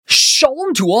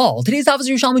Shalom to all. Today's daf is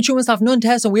Yerushalmi Trumas daf Nun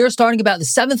Tes, and we are starting about the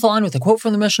 7th line with a quote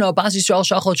from the Mishnah, Bas Yisrael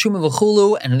Shachal Truma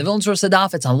V'chulu, and in the Vilna source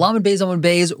daf, it's on Lamed Beis Amud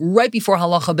Beis, right before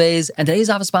Halacha Beis, and today's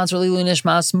daf is sponsored Lilu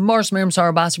Nishmas, Mars Miriam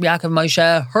Sarah Bas Yaakov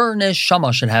Moshe, her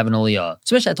Neshama should have an aliyah.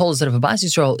 So Mishnah told us that if a Bas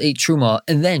Yisrael ate Truma,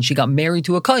 and then she got married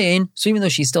to a Kayin, so even though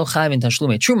she's still Chayav in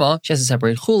Tashlumei Truma, she has to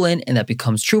separate Chulin, and that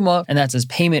becomes Truma, and that's as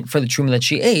payment for the Truma that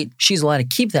she ate. She's allowed to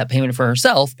keep that payment for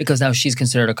herself, because now she's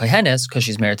considered a Kohenes, because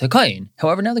she's married to a Kayin.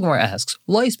 However, now the Gemara asks,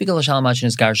 let's say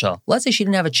she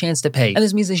didn't have a chance to pay, and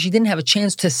this means that she didn't have a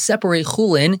chance to separate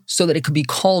Chulin so that it could be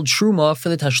called Truma for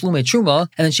the Tashlumei Truma,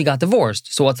 and then she got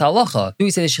divorced. So what's halacha? Do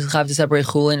we say that she's chayav to separate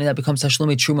Chulin and that becomes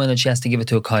Tashlumei Truma and then she has to give it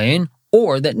to a Kayin?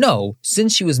 Or that no,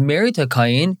 since she was married to a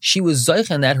Kayin, she was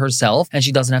Zoich in that herself, and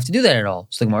she doesn't have to do that at all.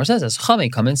 So the Gemara says, as Chame,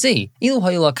 come and see.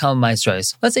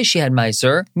 Let's say she had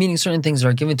Meiser, meaning certain things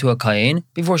are given to a Kayin,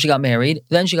 before she got married,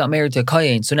 then she got married to a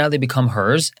Kayin, so now they become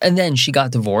hers, and then she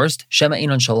got divorced. Shema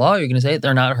Einon Shalah, you're going to say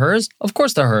they're not hers? Of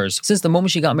course they're hers. Since the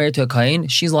moment she got married to a Kayin,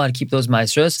 she's allowed to keep those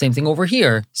Meisers. Same thing over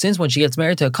here. Since when she gets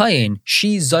married to a Kayin,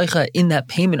 she's Zoicha in that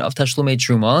payment of Tashlumei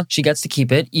Truma, she gets to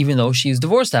keep it, even though she's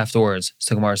divorced afterwards.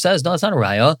 So the Gemara says, no, it's not a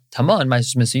raya. Taman,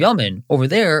 Meisres Misayamin. Over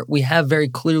there, we have very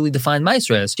clearly defined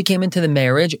Meisres. She came into the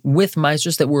marriage with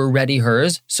Meisres that were already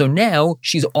hers, so now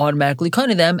she's automatically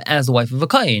kind of them as the wife of a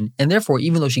Kayin. And therefore,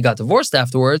 even though she got divorced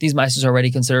afterwards, these Meisres are already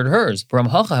considered hers.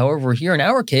 However, here in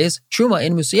our case, Truma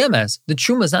in Musayemes. The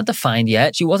Truma is not defined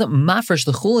yet. She wasn't mafresh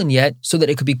the Chulin yet, so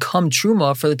that it could become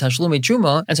Truma for the Tashlumei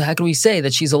Truma. And so how can we say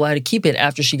that she's allowed to keep it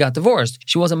after she got divorced?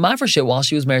 She wasn't mafresh it while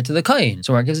she was married to the Kayin.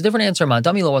 So it gives a different answer.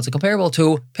 Madamilo, what's it comparable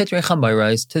to? Pitrei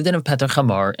Chambayrais, to the din of Peter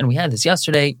Chamar, and we had this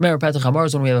yesterday. Remember, Peter Chamar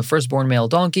is when we have a firstborn male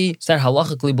donkey, so that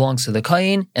halachically belongs to the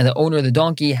Kayin, and the owner of the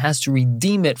donkey has to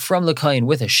redeem it from the Kayin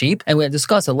with a sheep. And we had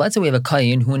discussed that let's say we have a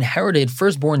Kayin who inherited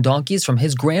firstborn donkeys from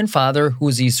his grandfather who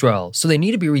was Yisrael, so they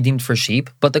need to be redeemed for sheep,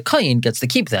 but the Kayin gets to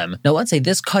keep them. Now let's say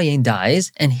this Kayin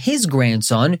dies, and his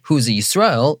grandson, who's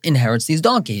Yisrael, inherits these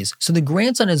donkeys. So the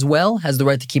grandson as well has the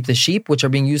right to keep the sheep, which are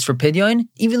being used for pidyon,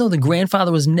 even though the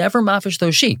grandfather was never mafish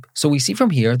those sheep. So we see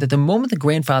from here that the moment the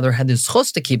grandfather had this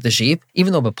chus to keep the sheep,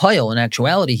 even though b'payil, in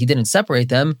actuality, he didn't separate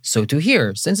them, so too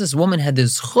here. Since this woman had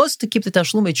this chus to keep the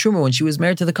Tashlumei Truma when she was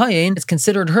married to the Kayin, it's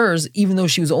considered hers, even though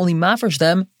she was only mafresh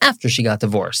them after she got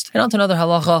divorced. And on to another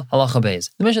halacha, halacha beis.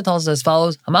 The Mishnah tells us as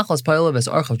follows, Hamachlas payil bes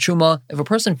archav truma, if a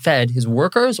person fed his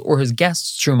workers or his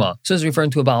guests truma. So this is referring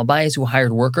to a Baal Bayis who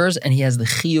hired workers and he has the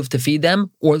chiyuv to feed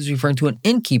them, or this is referring to an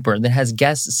innkeeper that has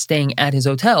guests staying at his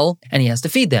hotel and he has to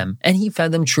feed them, and he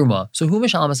fed them truma. So hu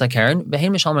mishalem as a karen,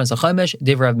 vehein mishalem as a chaimesh,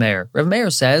 div Rav Meir. Rav Meir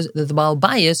says that the Baal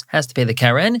Bayis has to pay the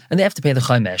karen and they have to pay the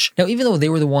chaimesh. Now, even though they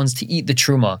were the ones to eat the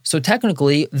truma, so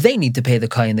technically they need to pay the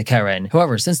kai and the karen.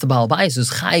 However, since the Baal Bayis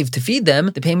is chayiv to feed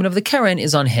them, the payment of the karen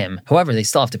is on him. However, they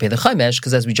still have to pay the chaimesh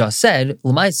because, as we just said,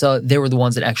 l'maisa, they were the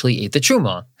ones that actually ate the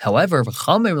truma. However,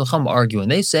 v'cham argue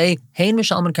and they say, hein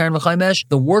mishalman karen v'chaimesh,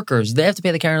 the workers, they have to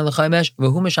pay the karen and the chaimesh,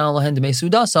 v'hu mishal lahen demei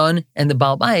sudasan, and the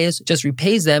Baal Bayis just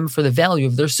repays them for the value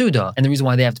of their suda. And the reason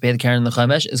why they have to pay the karen and the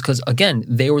chaimesh is because, again,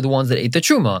 they were the ones that ate the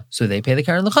truma, so they pay the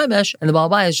karen and the chaimesh, and the Baal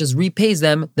Bayis just repays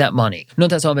them that money.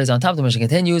 Notice on top, the Mishnah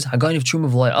continues, hagayin of truma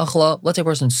v'loy achla. Let's say a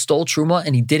person stole truma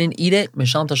and he didn't eat it,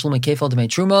 misham tashlumei kefel demei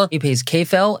truma, he pays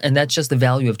kefel, and that's just the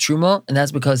value of truma, and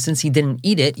that's because since he didn't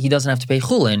eat it, he doesn't have to pay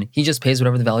chulin, he just pays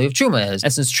whatever the value of truma is.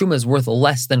 And since truma is worth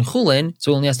less than chulin,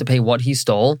 so he only has to pay what he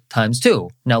stole times 2.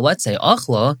 Now let's say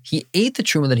achla, he ate the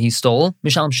truma that he stole,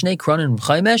 misham shnei kranin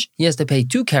v'chaimesh, he has to pay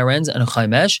 2 karens and a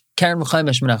chaimesh, karen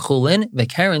v'chaimesh min chulin,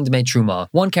 v'karen demei truma.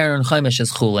 1 karen and chaimesh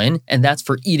is chulin, and that's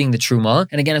for eating the truma.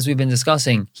 And again, as we've been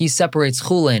discussing, he separates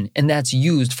chulin, and that's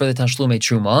used for the tashlumei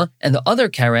truma, and the other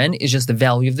karen is just the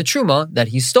value of the truma that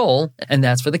he stole, and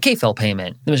that's for the kefel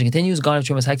payment. The Mishnah continues, ganav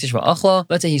trumas hektish v'achla.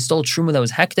 Let's say he stole truma that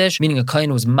was hektish, meaning a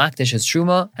kain was maktish his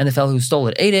truma, and the fellow who stole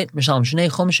it ate it. Mishalem shnei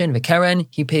chomshin v'karen.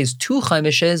 He pays 2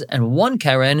 chaimeshes and 1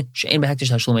 karen she'ein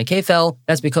b'hektish tashlumei kefel.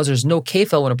 That's because there's no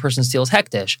kefel when a person steals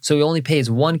hektish, so he only pays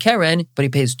 1 karen, but he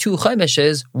pays 2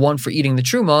 chaimeshes, 1 for eating the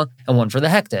truma and 1 for the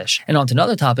hektish. And on to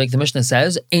another topic, the Mishnah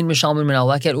says, ein mishalmin min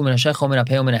aleket u'min hashechol min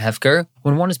hapeo min hefker.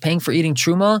 When one is paying for eating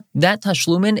truma, that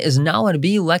tashlumin is not allowed to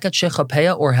be leket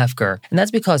shechapeya or hefker, and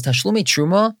that's because tashlumei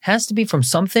truma has to be from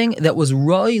something that was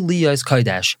roi liyos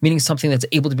kodesh, meaning something that's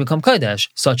able to become kodesh,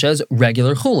 such as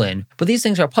regular chulin. But these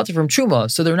things are patur from truma,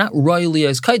 so they're not roi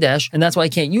liyos kodesh, and that's why I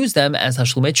can't use them as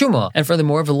tashlumei truma. And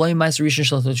furthermore, v'loy ma'aser rishon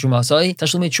shel truma sai,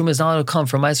 tashlumei truma is not allowed to come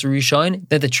from Meiser Rishon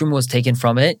that the Truma was taken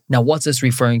from it. Now, what's this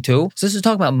referring to? So this is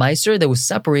talking about Meiser that was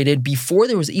separated before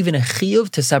there was even a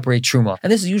chiyuv to separate Truma.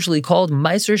 And this is usually called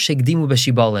Meiser Shegdimu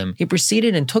Beshibalim. He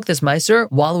proceeded and took this Meiser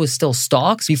while it was still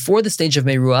stalks before the stage of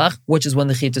Meruach, which is when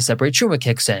the chiyuv to separate Truma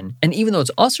kicks in. And even though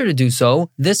it's usher to do so,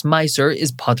 this Meiser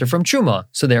is pater from Truma.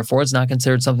 So therefore, it's not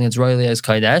considered something that's royally as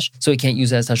Kaidesh, so he can't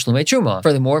use it as Tashlumei Truma.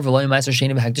 Furthermore, V'loy Meiser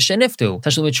Sheni V'Hektish Sheniftu.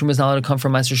 Tashlumei Truma is not allowed to come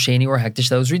from Meiser Sheni or Hektish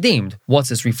that was redeemed. What's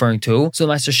this referring to? So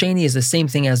the Meiser Sheni is the same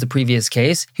thing as the previous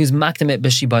case. He was Makdamit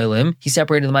B'Shibailim. He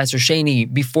separated the Meiser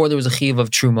Sheni before there was a chiyuv of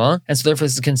Truma, and so therefore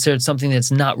this is considered something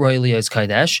that's not royally as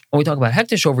Kaidesh. When we talk about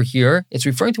Hektish over here, it's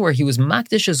referring to where he was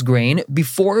Makdish's grain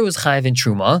before it was Chayiv in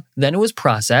Truma, then it was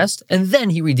processed, and then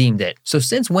he redeemed it. So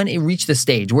since when it reached the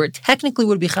stage where it technically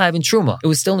would be Chayiv in Truma, it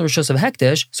was still in the Rishos of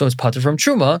Hektish, so it's pater from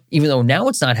Truma, even though now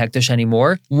it's not Hektish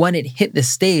anymore. When it hit the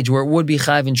stage where it would be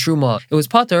Chayiv in Truma, it was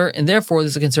pater, and therefore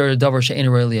this is considered a davar she'ein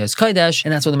royally as Kaidesh,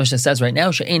 and that's what the Mishnah says right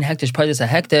now, she'ein Hektish paidas a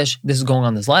Hektish. This is going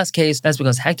on this last case. That's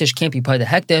because Hektish can't be paid a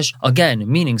Hektish, again,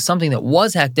 meaning something that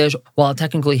was Hektish, while it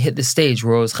technically hit the stage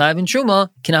where it was Chayiv in Truma,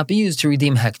 cannot be used to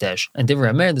redeem Hektish. And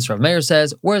Divrei Meir, this Rav Meir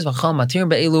says, whereas V'cham matir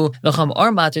be'elu, V'cham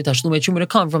are matir tashlumei Truma to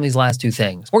come from these last two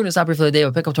things. We're going to stop here for the day,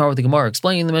 but pick up tomorrow with the Gemara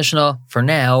explaining the Mishnah. For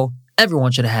now,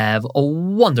 everyone should have a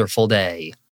wonderful day.